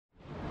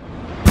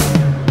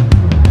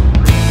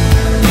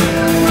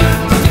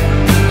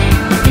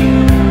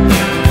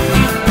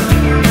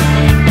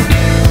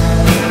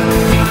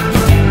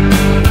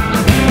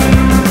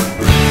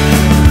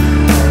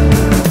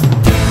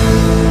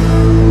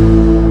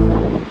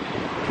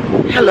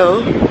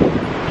Hello.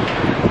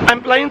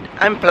 I'm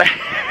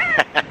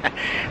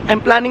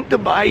planning to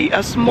buy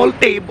a small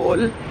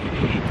table.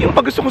 Yung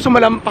pag gusto kong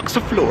sumalampak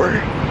sa floor,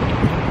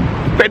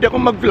 pwede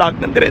akong mag-vlog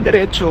ng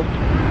dire-diretso.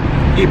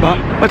 Diba?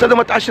 Masyado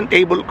mataas yung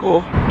table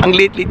ko. Ang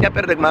liit-liit niya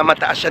pero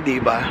nagmamataas siya,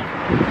 diba?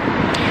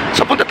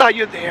 So punta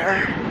tayo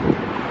there.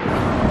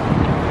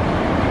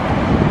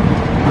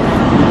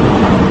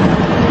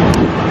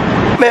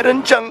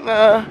 Meron siyang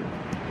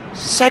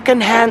second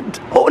hand.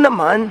 Oo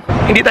naman.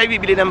 Hindi tayo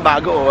bibili ng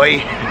bago,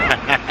 oy.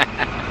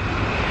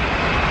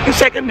 Yung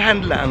second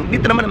hand lang.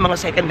 Dito naman ang mga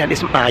second hand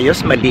is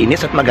maayos,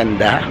 malinis at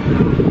maganda.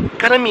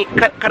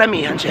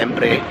 Karamihan,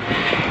 syempre.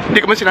 Hindi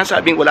ko man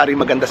sinasabing wala rin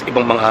maganda sa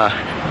ibang mga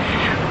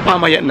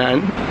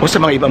pamayanan o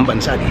sa mga ibang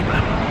bansa, di ba?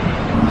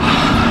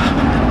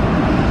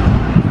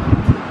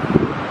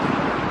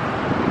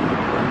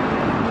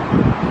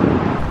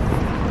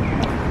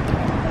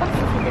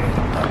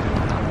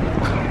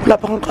 Wala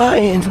pa akong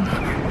kain.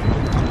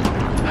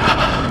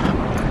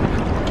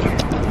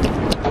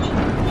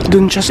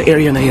 Doon siya sa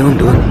area na yun,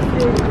 doon.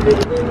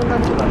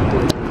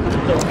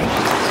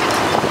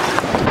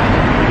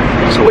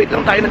 So wait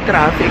lang tayo ng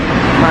traffic.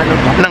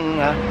 Ng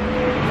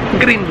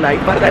green light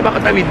para tayo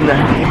makatawid na.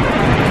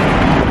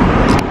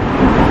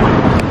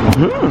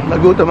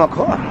 Nagutom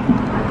ako.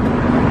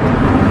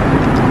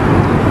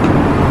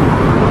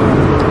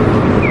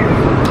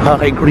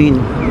 Okay,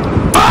 green.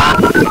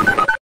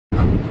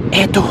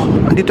 Eto,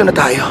 andito na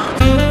tayo.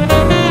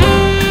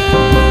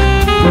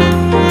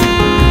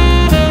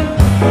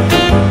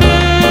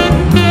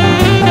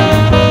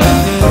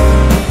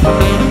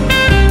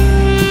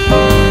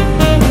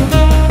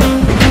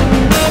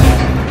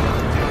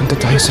 Punta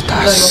tayo sa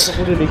taas.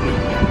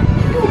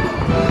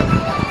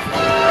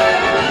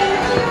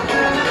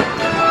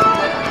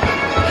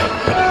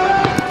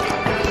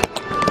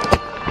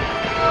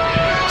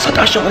 Sa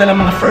taas yung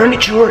kanilang mga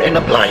furniture and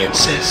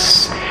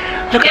appliances.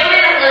 Look at...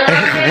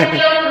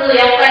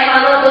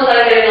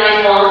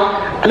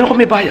 Alam ko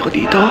may bahay ako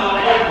dito.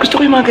 Gusto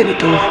ko yung mga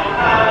ganito.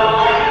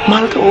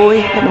 Mahal to,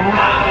 oy. Ano?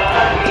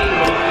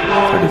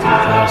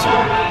 43,000.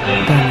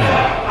 Dami.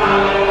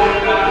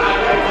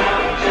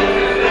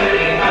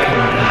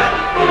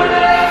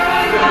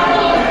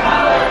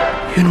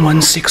 Yun,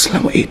 1,600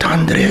 lang.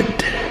 800.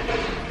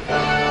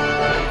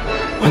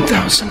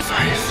 1,500.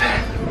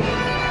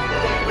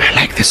 I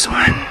like this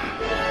one.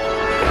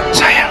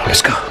 Sayang,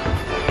 let's go.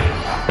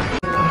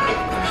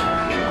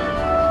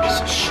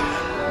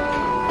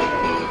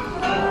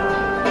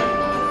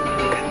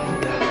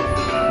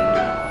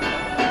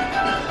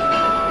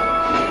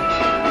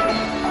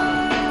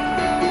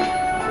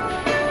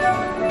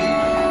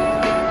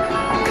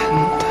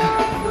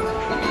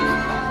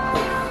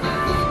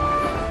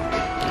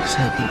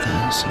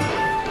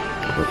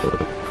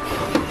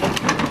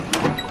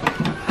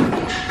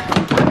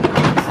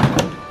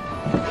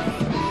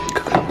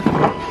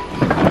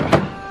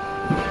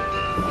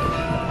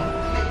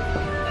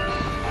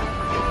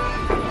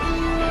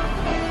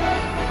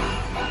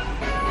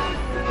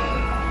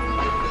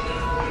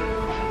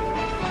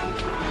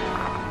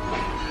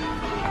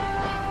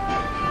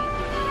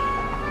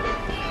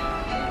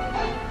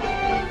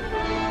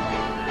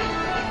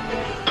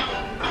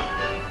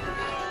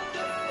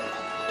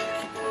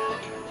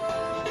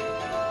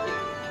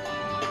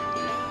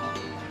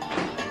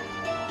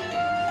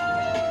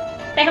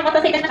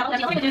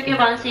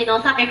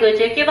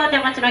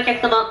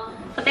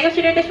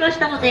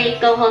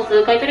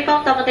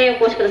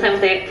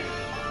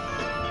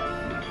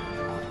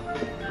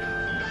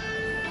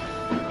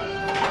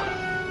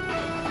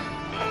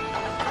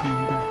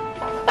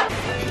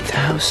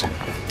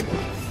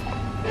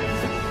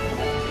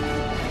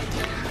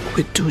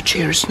 With 2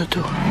 chairs na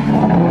to.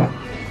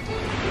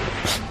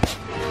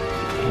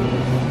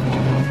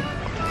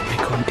 May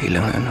konti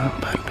lang ano,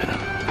 parang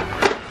ganun.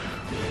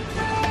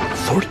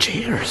 4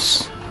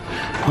 chairs.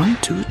 1,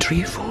 2,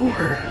 3,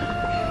 4.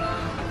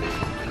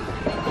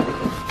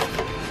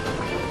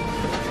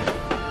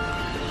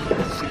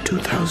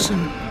 $2,000.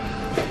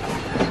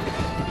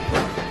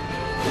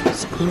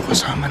 Siguro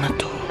kasama na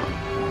to.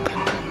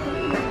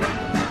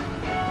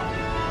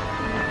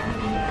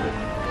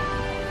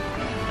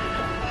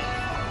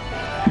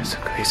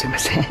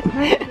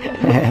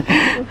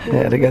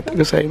 Arigatou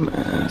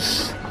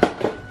gozaimasu.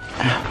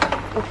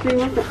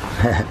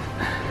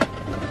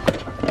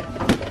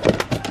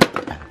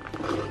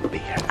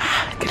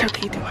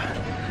 Kinakita ba?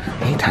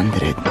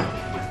 800.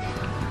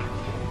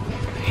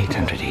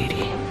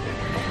 880.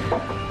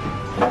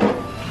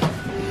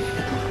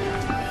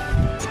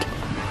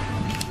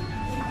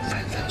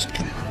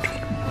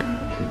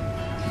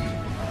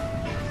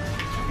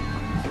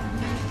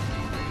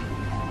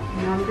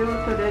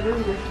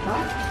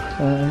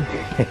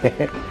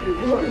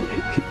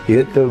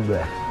 YouTube.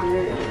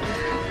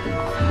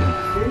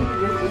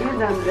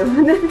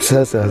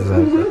 Sa.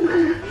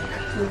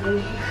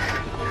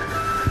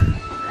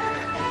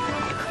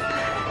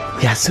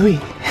 Yasui.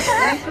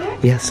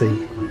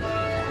 Yasui.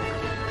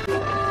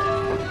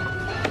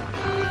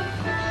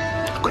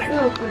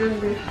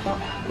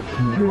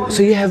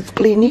 So you have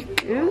clinic?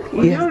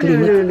 You have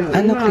clinic?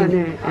 Ano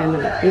clinic?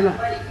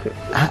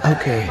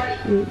 Okay.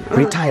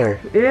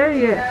 Retire.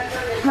 Yeah.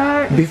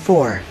 Hi.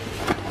 Before.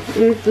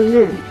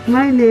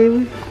 My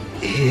name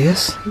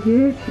Yes.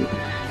 is...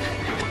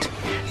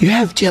 You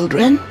have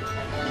children?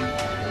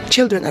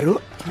 Children,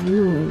 Aru?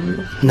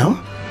 No?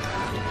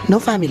 No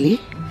family?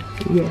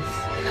 Yes.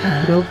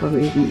 No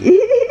family.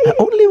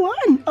 Only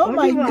one? Oh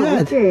my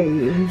God. Okay.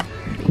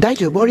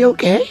 Daiju, are you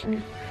okay?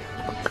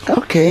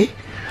 Okay.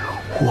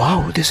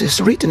 Wow, this is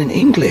written in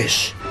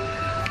English.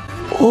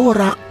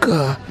 Oral,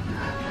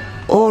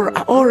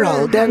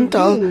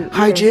 dental,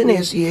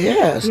 hygienist,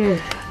 yes.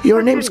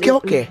 Your name is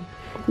Kyoke.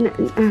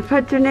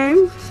 What's your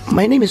name?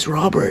 My name is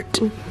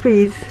Robert.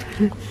 Please.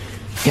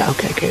 Yeah,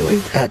 okay,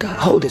 wait.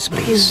 Hold this,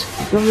 please.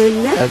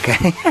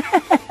 Okay.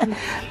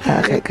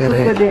 Okay,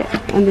 correct.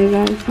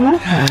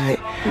 Hi.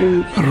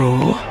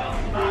 Ro.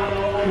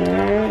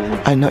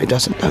 I know it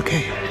doesn't.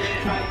 Okay.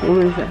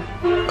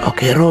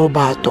 Okay,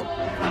 Robato.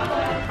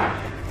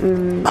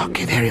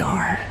 Okay, there you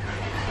are.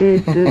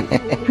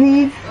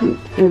 Please,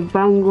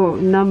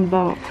 bagong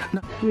number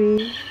 3.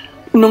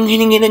 Nung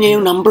hiningi na niya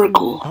yung number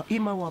ko,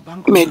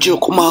 medyo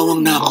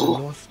kumawang na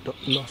ako.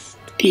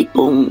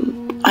 Tipong,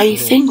 I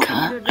think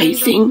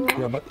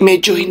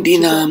medyo hindi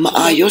na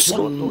maayos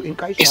ang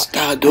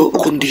estado o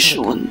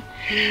kondisyon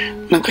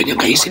ng kanyang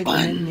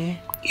kaisipan.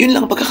 Yun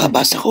lang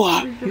pagkakabasa ko,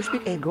 ha.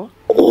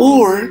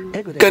 Or,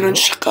 ganun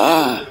siya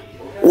ka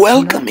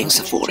welcoming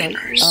sa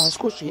foreigners.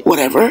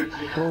 Whatever,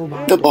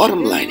 the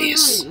bottom line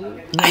is,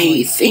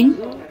 I think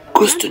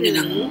gusto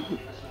niya ng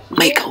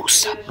may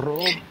kausap.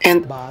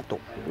 And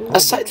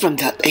aside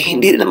from that, ay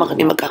hindi na naman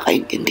kami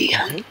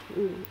magkakaintindihan.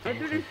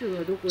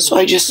 So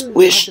I just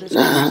wish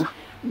na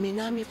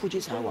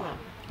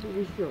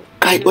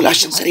kahit wala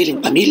siyang sariling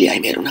pamilya,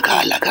 ay merong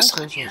nag-aalaga sa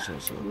kanya.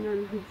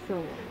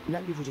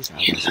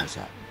 Yun lang.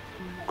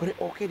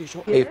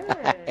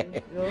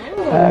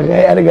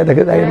 Okay, arigatou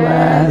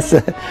gozaimasu.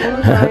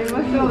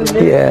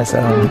 Yes.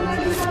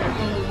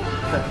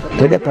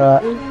 Arigatou.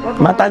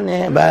 Mata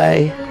ne.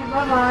 Bye.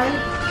 Bye-bye.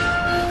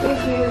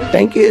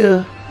 Thank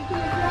you.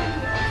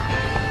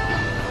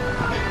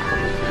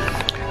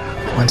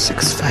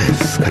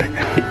 165. Correct.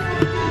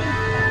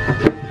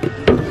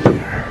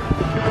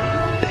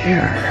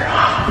 There.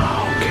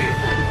 Okay.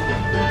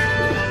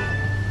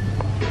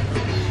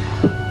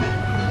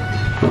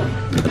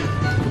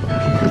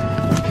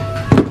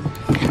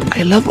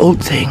 I love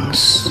old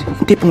things.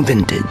 Tipong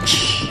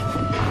vintage.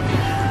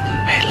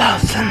 I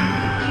love them.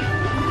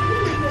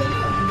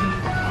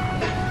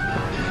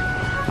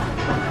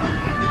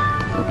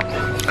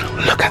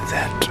 Look at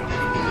that.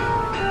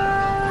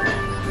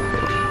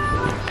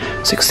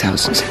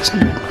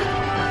 6,600.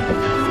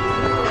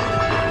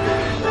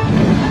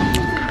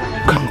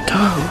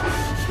 Ganda.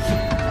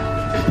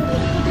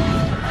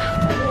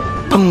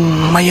 Pang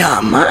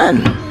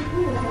mayaman.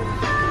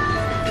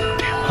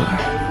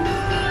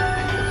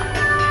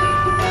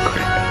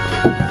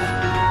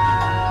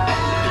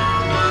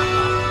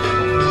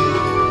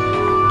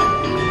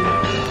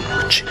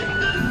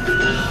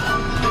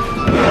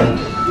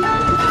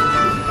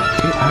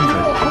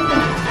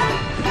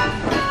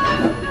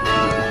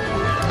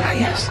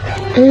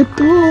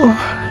 Ito.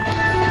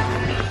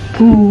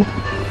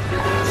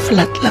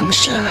 Flat lang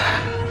siya.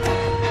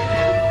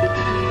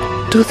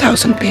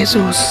 2,000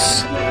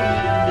 pesos.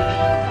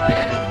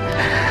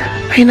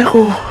 Ay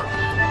naku.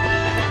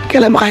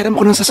 Kailan makahiram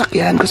ko ng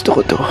sasakyan. Gusto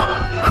ko to.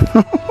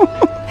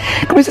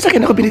 Kung may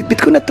sasakyan ako, binitbit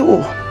ko na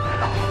to.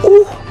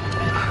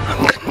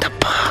 Ang ganda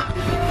pa.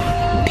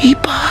 Di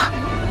ba?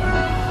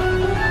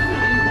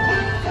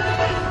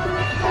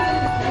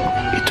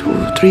 Ito,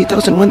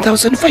 3,000,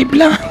 1,500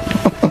 lang.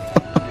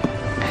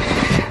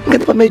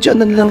 Ganda pa, medyo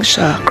ano lang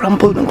siya,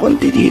 crumpled ng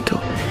konti dito.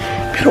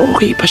 Pero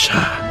okay pa siya.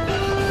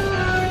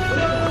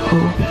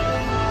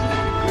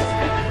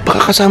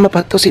 Baka kasama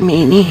pa to si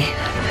Minnie.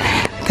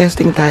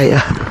 Testing tayo.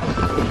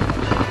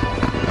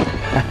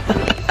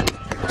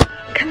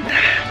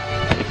 Ganda.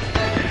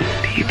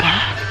 Diba?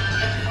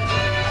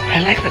 I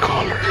like the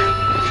color.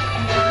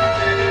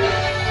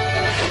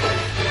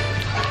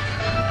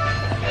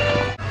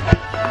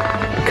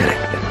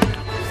 Correct.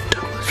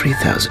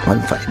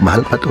 3,015.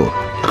 Mahal pa to.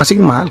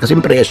 Kasing mahal,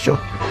 kasing presyo.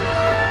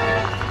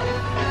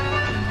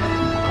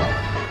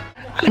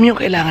 Alam niyo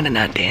yung kailangan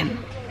na natin?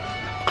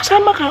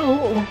 Kasama ka,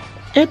 oo.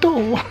 Eto,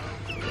 oo.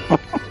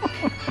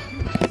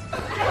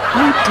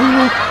 Ito.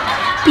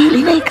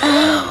 Pili na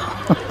ikaw.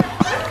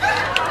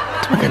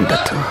 Ito, maganda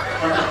to.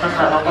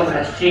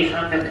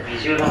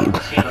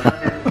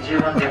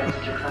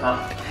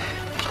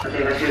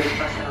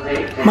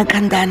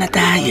 Maganda na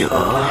tayo.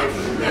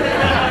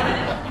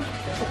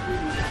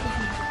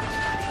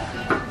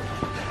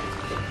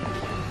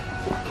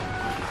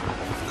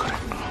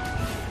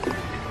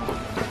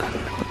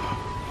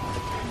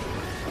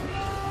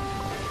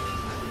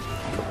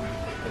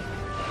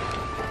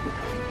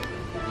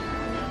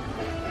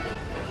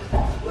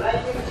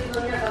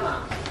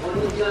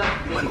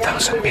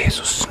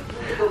 Pesos.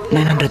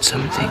 900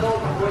 something.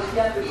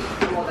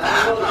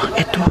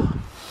 Ito.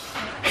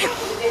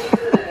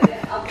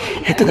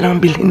 Ito na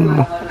naman bilhin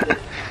mo.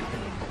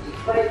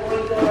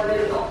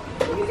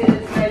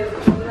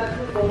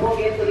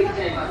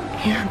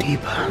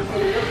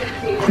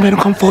 Meron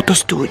kang photo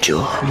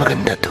studio.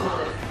 Maganda to.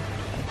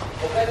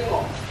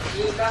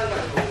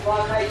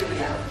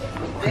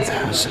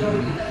 1,000.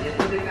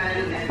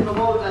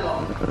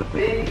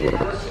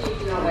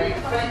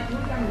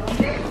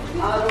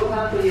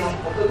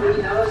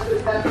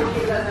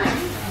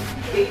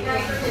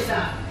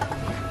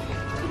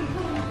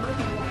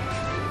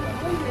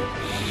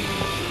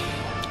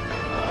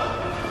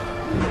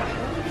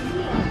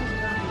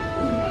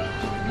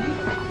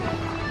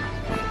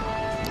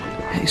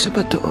 Ay, isa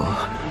ba to?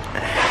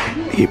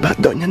 Diba,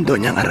 doon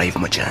yung arrive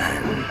mo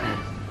dyan.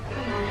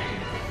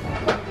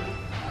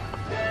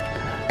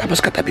 Tapos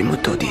katabi mo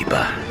to,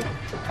 diba?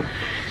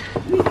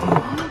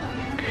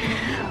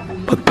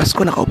 Pag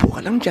Pasko, nakaupo ka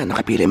lang dyan,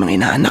 nakapila yung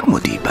mga inaanak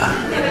mo, diba?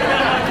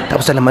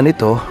 Tapos alaman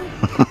nito,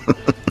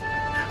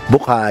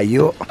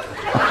 bukayo.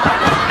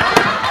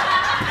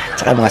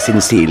 Tsaka mga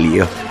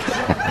sinsilyo.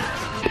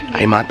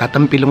 Ay,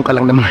 matatampilong ka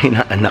lang ng mga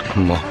inaanak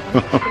mo.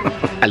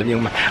 Alam niyo,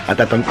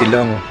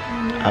 matatampilong.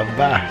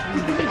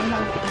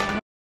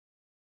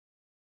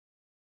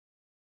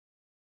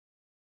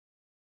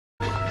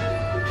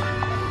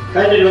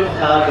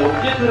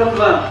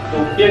 Aba.606番、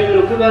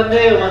606番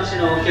でお待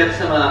ちのお客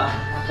様、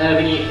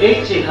並びに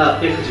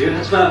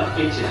H818 番、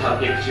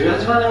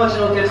H818 番でお待ち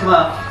のお客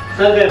様、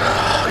3回。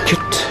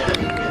Cute.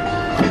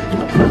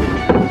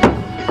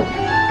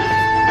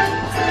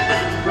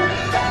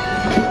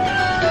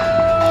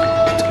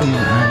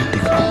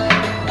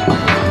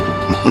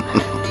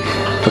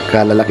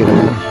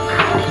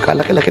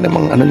 Pagkalaki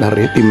namang ano na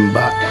rin,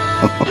 timba.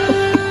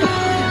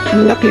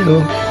 Ang laki,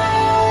 oh.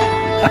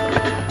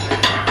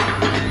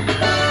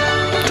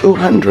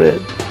 200.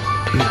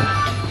 Diba?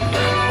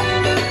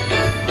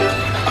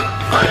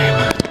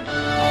 Karema.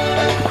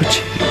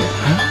 Kuchi.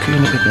 Ha?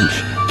 Kaya nagaganda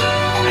siya.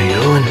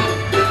 Ayun.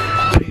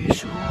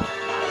 Preso.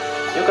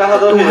 4回ほ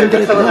どお客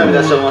様の呼び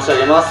出しを申し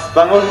上げます。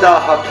番号札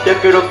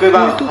806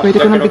番、806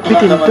番の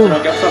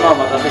お客様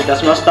お待たせいた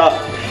しました。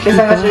計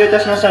算が終了いた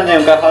しましたので、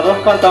4回ハードオ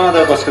フカウンターまで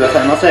お越しくだ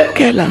さいませ。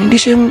Kaya lang, hindi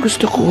siya yung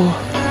gusto ko.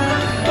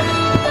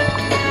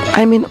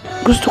 I mean,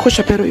 gusto ko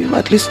siya pero yung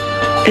at least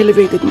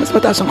elevated, mas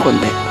mataas ang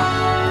konti.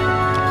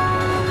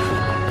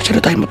 Sino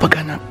tayo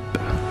mapaghanap?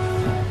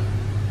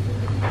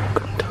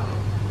 Ganda.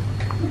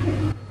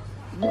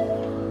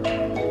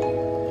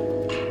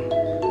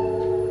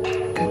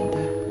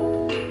 Ganda.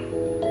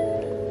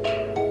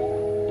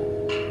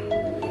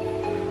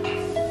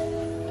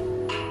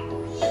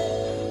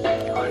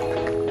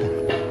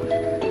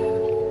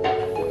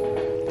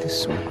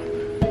 This one.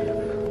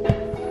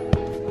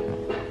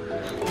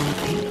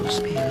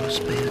 Pilos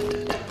pa yun.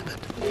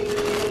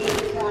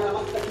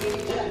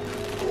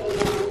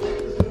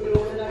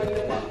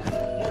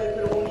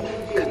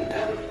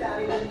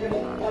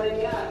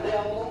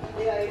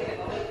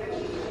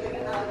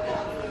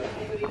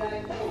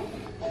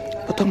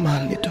 Ba't ang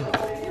mahal nito?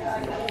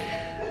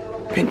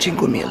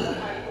 25,000.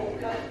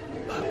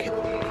 Bakit?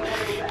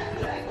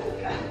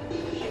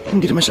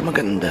 Hindi naman siya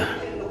maganda.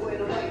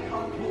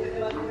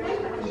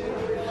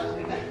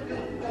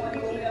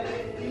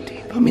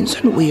 Diba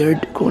minsan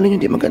weird kung ano yung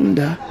hindi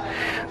maganda.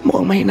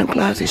 Mukhang mahinang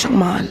klase siyang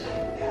mahal.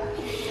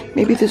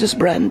 Maybe this is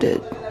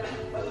branded.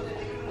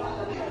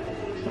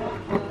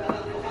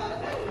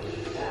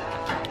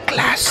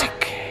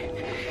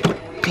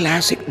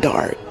 Classic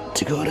dark.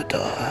 Siguro to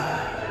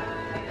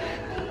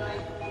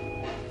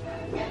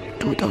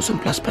 2,000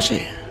 plus pa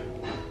siya.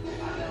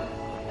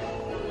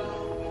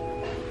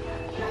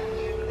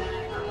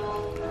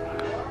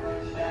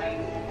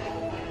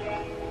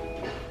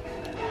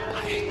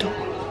 Ito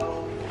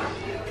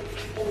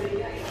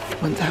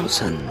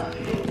 1,000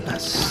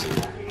 plus.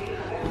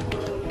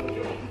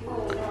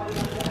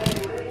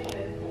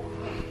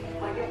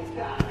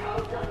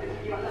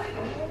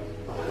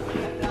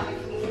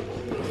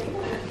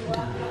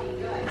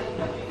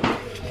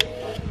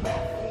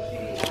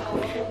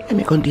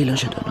 May konti lang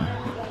siya doon.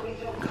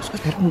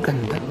 Pero ang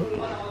ganda.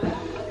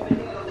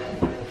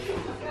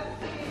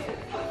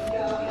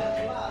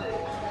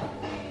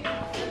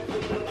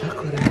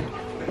 Ako rin.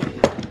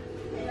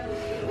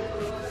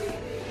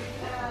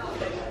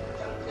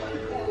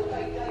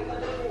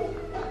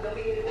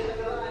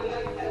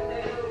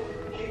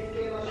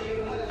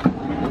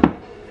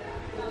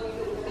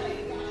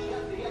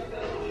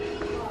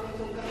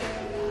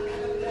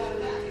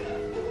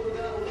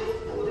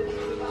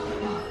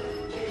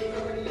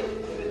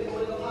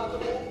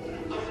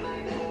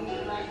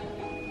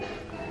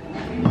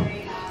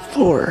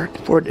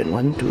 Four then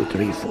 1, 2,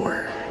 3,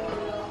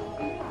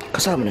 4.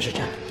 Kasama na siya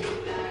dyan.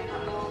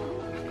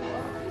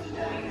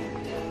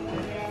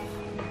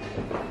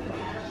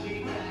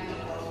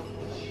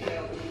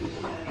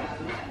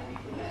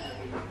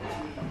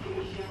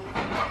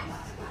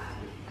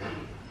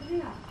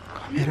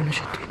 Meron na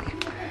siya TV.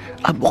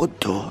 Bukod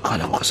to,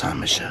 akala ko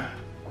kasama siya.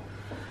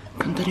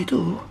 Ganda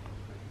nito.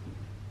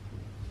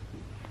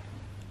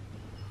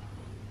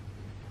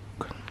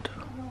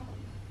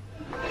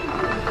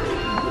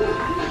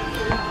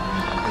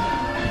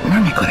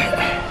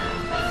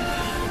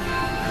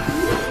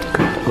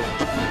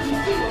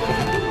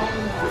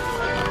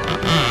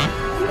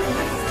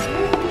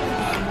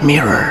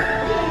 mirror.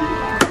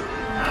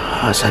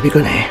 Sabi ko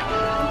na eh.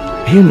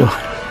 Ayun o.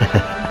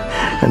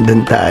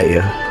 Nandun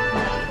tayo.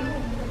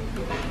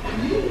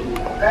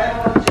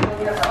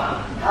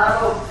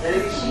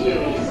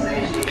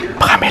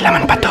 Baka may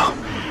laman pa to.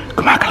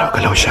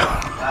 Gumagalaw-galaw siya.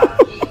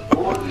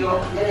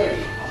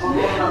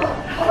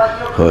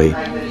 Hoy.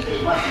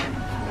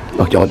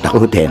 Huwag niyo akong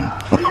takutin.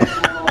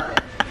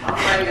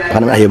 Baka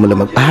naman ayaw mo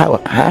lang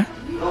magpahawak, ha?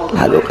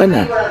 Lalo ka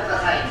na.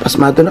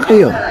 Pasmado na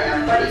kayo.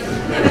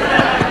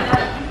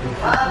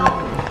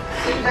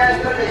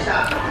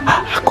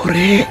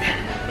 Kore.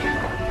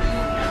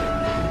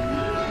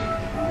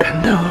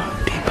 Ganda oh,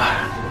 diba?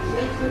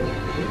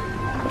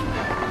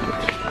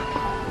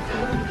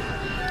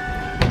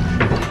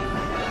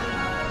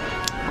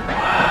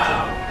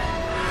 Wow.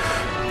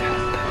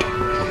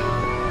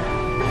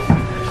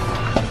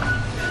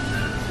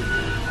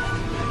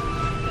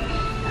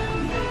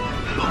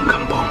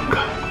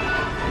 Bonggang-bongga.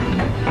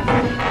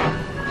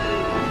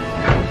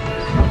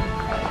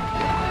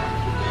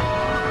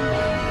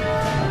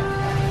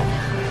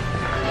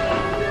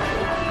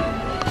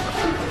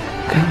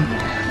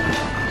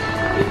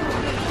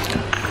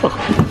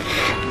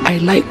 I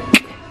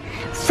like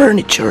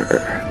furniture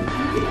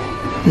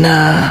na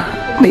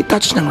may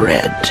touch ng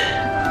red.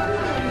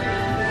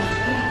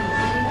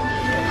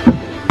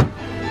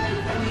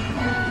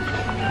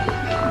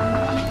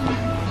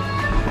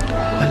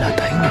 Wala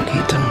tayong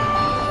nakitang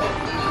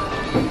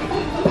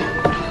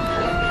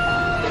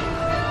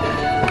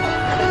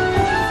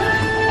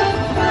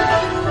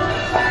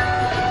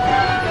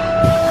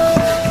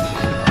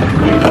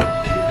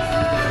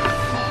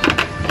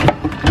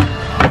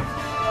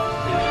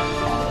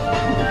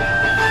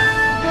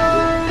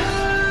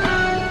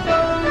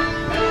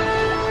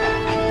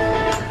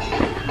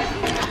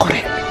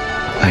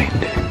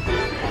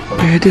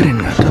pwede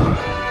rin nga to.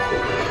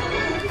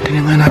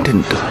 Tingnan nga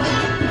natin to.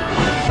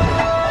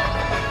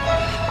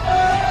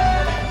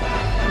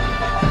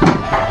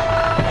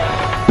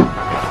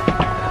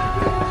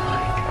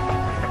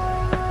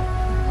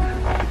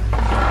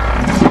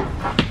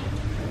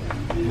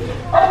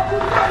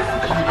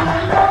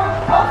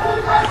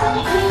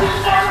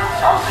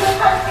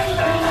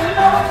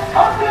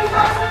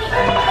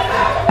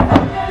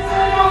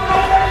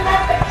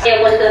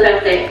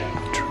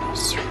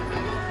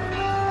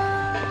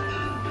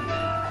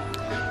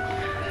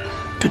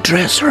 The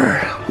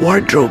dresser,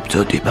 wardrobe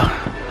to, diba?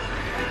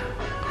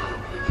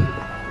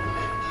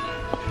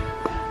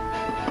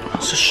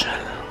 Social.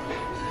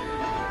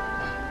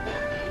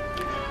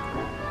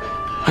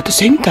 At the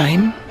same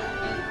time,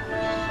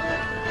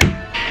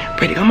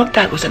 pwede kang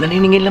magtago sa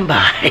naniningil ng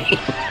bahay.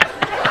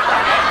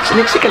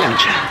 Siniksi ka lang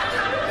siya.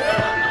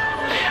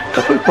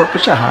 Couple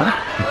purpose siya, ha?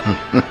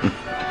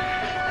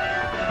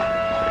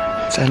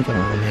 Saan pa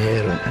naman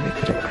meron?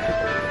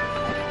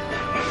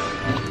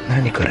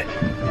 Nani ko rin.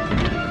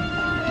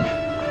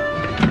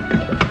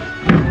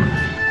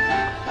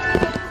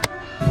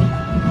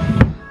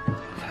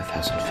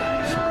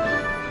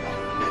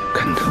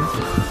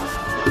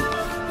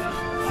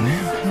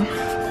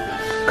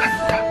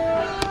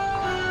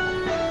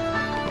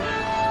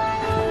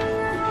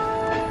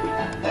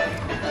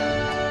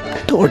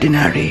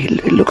 Ordinary.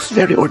 It looks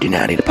very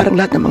ordinary. Parang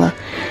lahat ng mga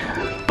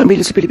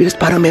pamilya sa Pilipinas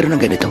parang meron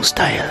ng ganitong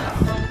style.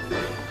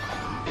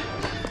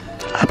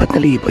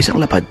 4,000,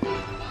 isang lapad.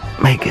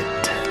 Mahigit.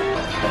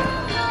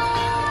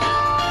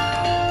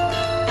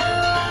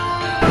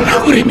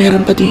 Ako rin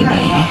meron pa din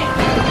eh.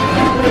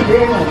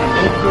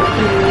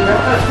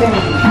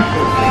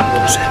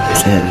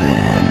 7.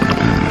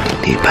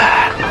 Diba?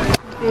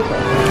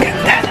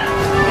 Ganda na.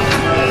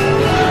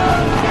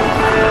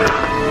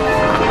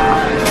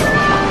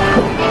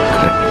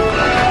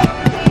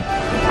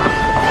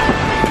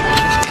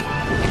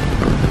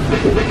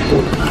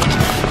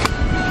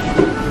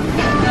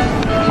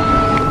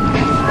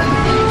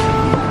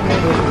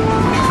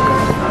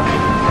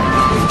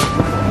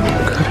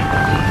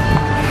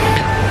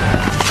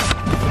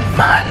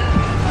 Mahal.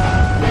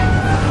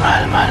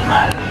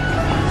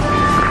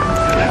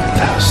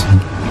 11,000.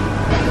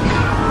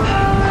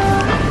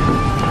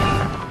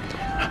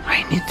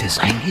 I need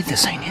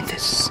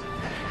this.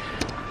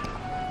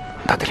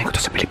 Dadalhin ko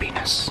to sa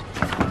Pilipinas.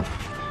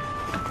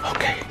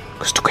 Okay,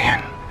 gusto ko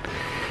yan.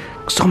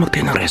 Gusto ko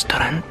magtayo ng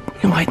restaurant,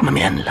 yung kahit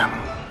mamihan lang.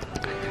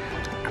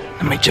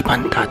 Na may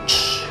Japan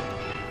touch.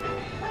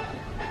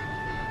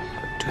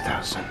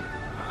 2,000.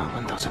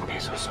 1,000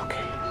 pesos,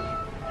 okay.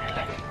 I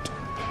like it.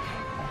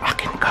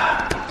 Akin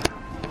ka.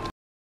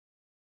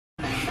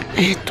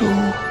 Eto.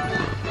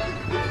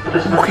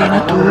 Okay na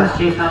to.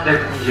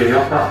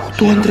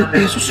 200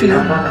 pesos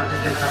lang.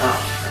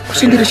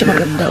 Kasi hindi na siya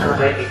maganda.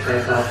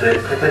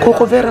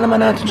 Coco Vera naman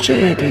natin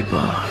siya eh,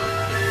 diba?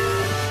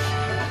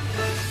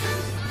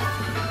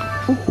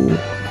 Oo,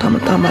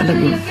 tama-tama lang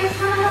yung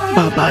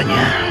baba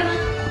niya.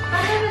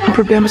 Ang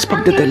problema sa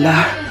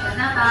pagdadala.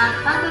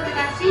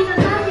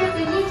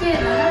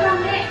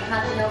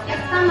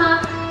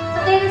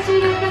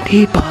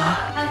 Diba?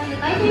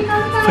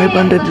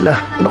 500 lang.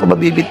 Ano ko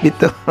mabibit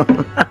dito?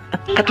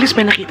 At least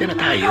may nakita na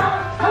tayo.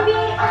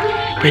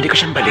 Pwede ko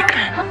siyang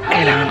balikan.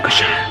 Kailangan ko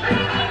siya.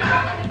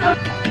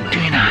 Ito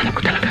yung hinahanap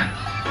ko talaga.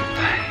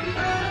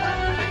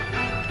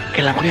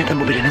 Kailangan ko nito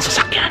bumili ng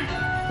sasakyan.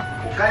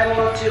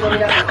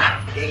 Mamanta ka.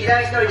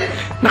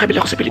 Nakabili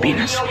ako sa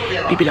Pilipinas.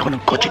 Bibili ako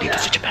ng kotse dito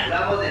sa Japan.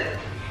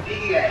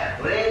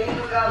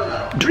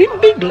 Dream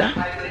big lang.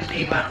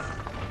 Diba?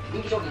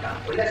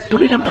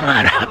 Tuloy ng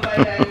pangarap.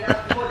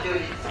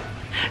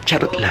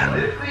 Charot lang.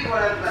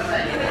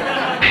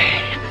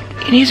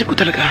 Iniisip ko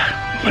talaga,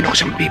 paano ko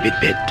siyang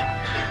bibit-bit.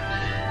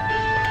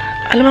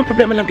 Alam mo, ang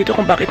problema lang dito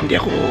kung bakit hindi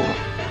ako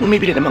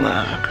bumibili ng mga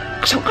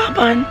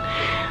kasangkapan.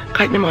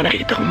 Kahit may mga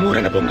nakikita kong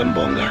mura na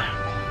bonggang-bongga.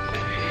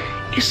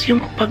 Is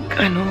yung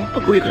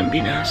pag-uwi ko ng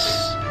Pinas.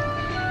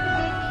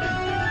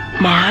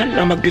 Mahal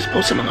ang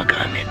mag-dispose sa mga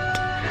gamit.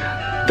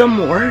 The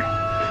more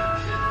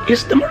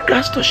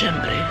gasto,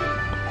 syempre.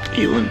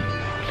 Yun.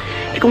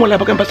 Kung wala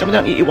ba kang basta mo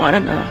nang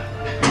iiwanan na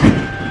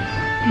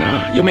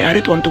yung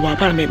may-ari tuwan-tuwa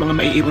para may mga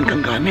maiiwan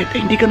kang gamit,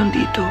 hindi ka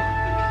nandito.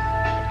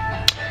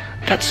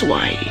 That's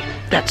why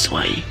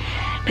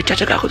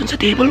nagtsatsaga ako dun sa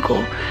table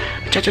ko,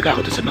 nagtsatsaga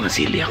ako dun sa mga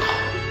silya ko.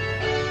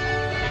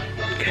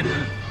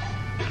 Ganun.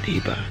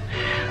 Diba?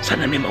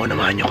 Sana may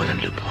maunawaan niyo ko ng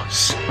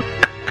lubos.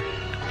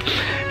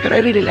 Pero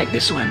I really like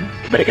this one.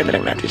 Balikan na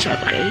lang natin siya,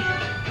 okay?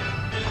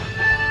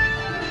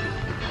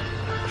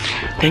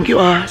 Thank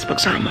you sa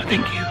pagsama.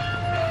 Thank you.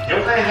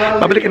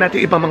 Babalikan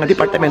natin yung ibang mga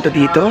departamento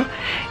dito.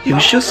 Yung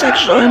shoe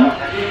section,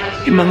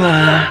 yung mga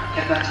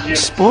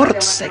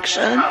sports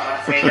section,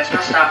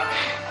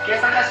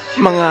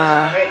 mga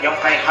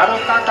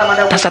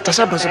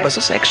tasa-tasa,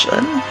 basa-basa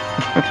section.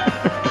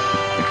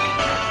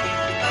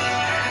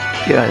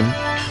 Yan.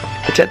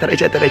 Etc.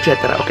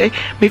 Okay?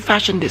 May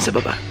fashion din sa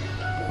baba.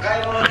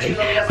 Okay?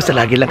 Basta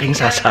lagi lang kayong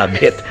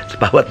sasabit sa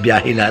bawat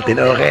biyahe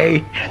natin,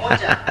 okay?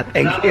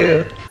 Thank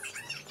you.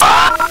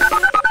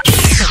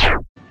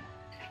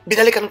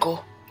 Binalikan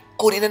ko,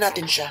 kunin na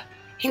natin siya.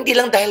 Hindi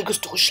lang dahil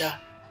gusto ko siya,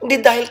 hindi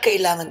dahil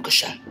kailangan ko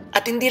siya.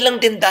 At hindi lang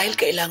din dahil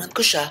kailangan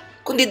ko siya,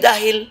 kundi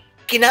dahil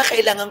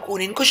kinakailangan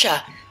kunin ko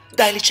siya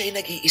dahil siya'y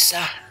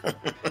nag-iisa.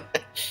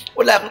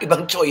 Wala akong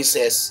ibang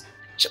choices.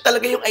 Siya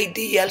talaga yung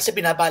ideal sa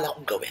binabala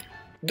kong gawin.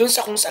 Doon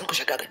sa kung saan ko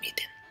siya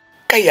gagamitin.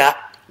 Kaya,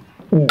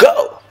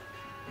 go!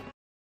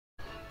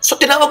 So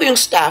tinawag ko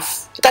yung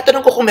staff,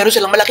 tatanong ko kung meron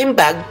silang malaking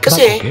bag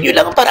kasi yun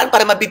lang ang paraan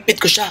para mabitbit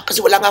ko siya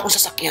kasi wala nga akong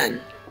sasakyan.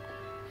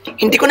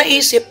 Hindi ko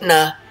naisip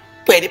na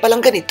pwede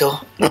palang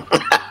ganito.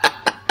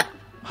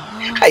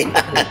 Ayan.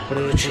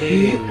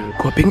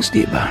 Guwapings,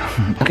 di ba?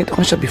 Nakita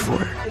ko siya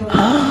before.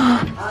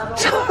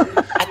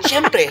 At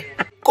syempre,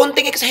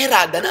 konting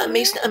eksahirada na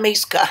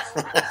amaze ka.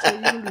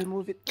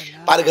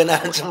 Para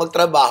ganahan siyang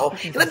magtrabaho.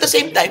 And at the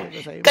same time,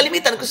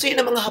 kalimitan gusto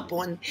yun ng mga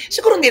Hapon.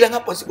 Siguro hindi lang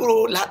Hapon,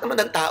 siguro lahat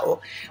naman ng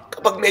tao.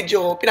 Kapag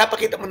medyo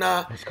pinapakita mo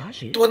na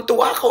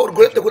tuwan-tuwa ka or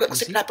gulat na gulat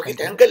kasi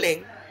pinapakita ang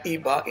galing,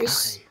 diba?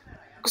 Is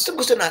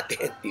gusto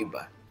natin,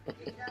 diba?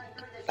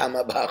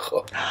 Tama ba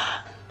ako?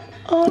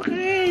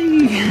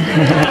 Okay.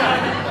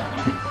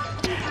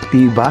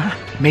 Diba?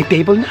 May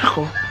table na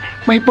ako.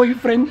 May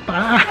boyfriend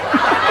pa.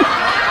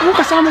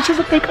 Kasama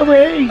siya sa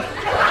takeaway.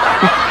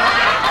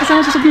 Kasama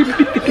siya sa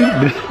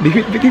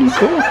bibit-bitin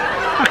ko.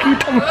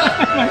 Nakita mo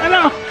naman.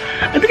 Ano?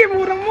 Ito kayo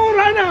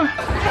murang-mura, ano?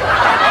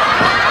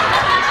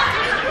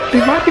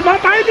 Diba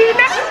tayo din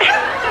na?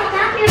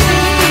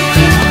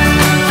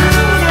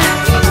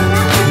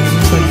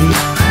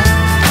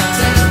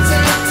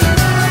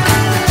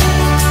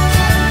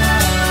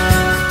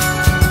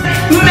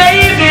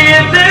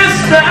 Maybe this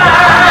time